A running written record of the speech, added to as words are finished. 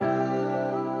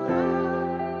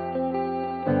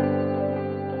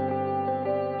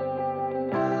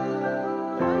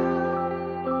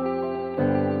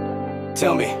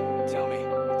Tell me,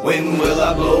 when will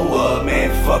I blow up,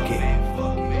 man? Fuck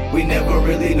it. We never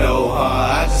really know,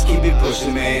 huh? I just keep it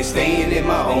pushing, man. Staying in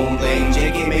my own lane.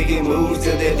 JK making moves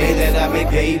till the day that I make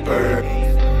paper.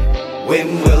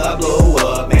 When will I blow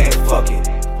up, man? Fuck it.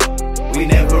 We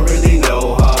never really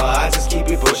know, huh? I just keep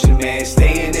it pushing, man.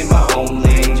 Staying in my own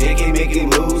lane. JK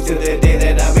making moves till the day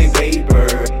that I make paper.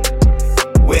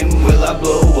 When will I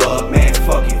blow up, man?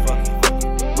 Fuck it.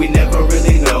 We never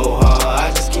really know, huh?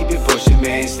 I just keep it pushing,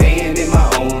 man. Staying in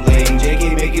my own lane.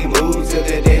 JK making moves till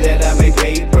the day that I make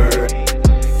paper.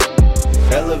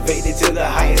 Elevated to the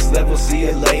highest level, see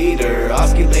it later.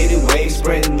 Osculating waves,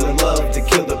 spreading the love to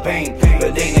kill the pain.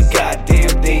 But ain't a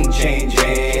goddamn thing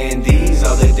changing. These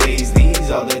are the days,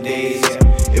 these are the days.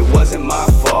 It wasn't my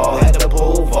fault, had to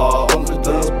pole vault on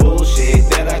the bullshit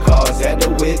that I caused, had to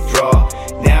withdraw.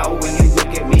 Now when you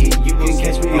look at me, you can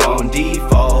catch me on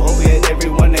default. Hoping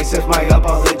everyone accepts my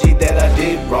apology that I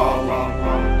did wrong.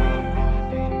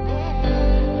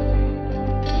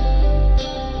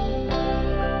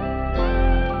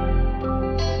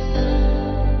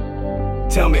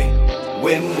 Tell me,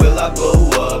 when will I blow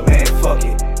up, man? Fuck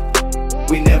it.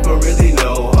 We never really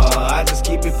know, huh? I just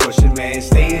keep it pushing, man.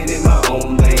 Staying in my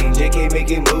own lane. JK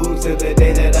making moves till the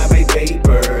day that I make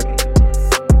paper.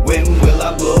 When will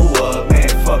I blow up, man?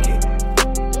 Fuck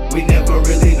it. We never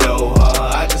really know,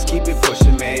 huh? I just keep it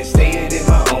pushing, man. Staying in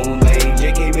my own lane.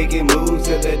 JK making moves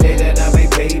till the day that I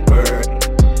make paper.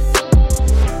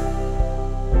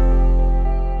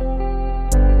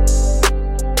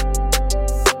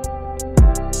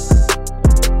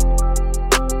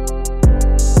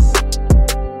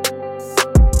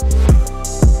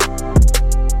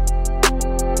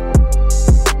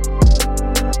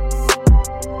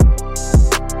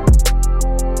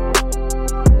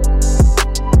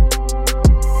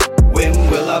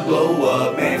 Blow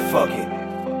up, man, fuck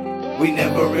it. We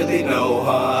never really know,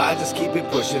 huh? I just keep it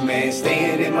pushing, man.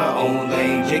 Staying in my own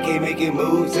lane. JK making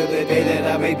moves till the day that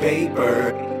I make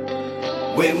paper.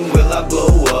 When will I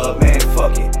blow up, man?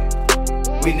 Fuck it.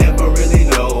 We never really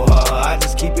know, huh? I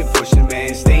just keep it pushing,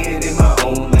 man. Staying in my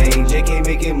own lane. JK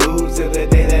making moves till the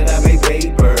day that I make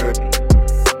paper.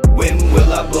 When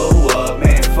will I blow up,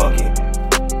 man? Fuck it.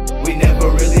 We never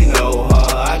really know,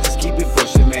 huh? I just keep it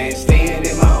pushing, man. Staying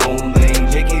in my own lane.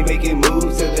 JK making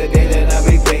moves till the day that I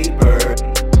make paper.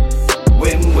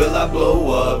 When will I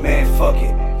blow up, man? Fuck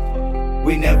it.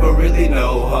 We never really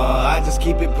know, huh? I just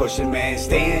keep it pushing, man.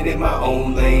 Staying in my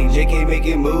own lane. JK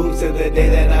making moves till the day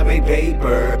that I make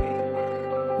paper.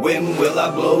 When will I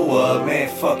blow up, man?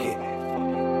 Fuck it.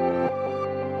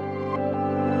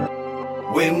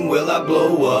 When will I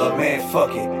blow up, man?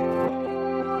 Fuck it.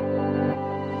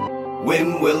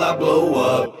 When will I blow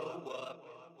up?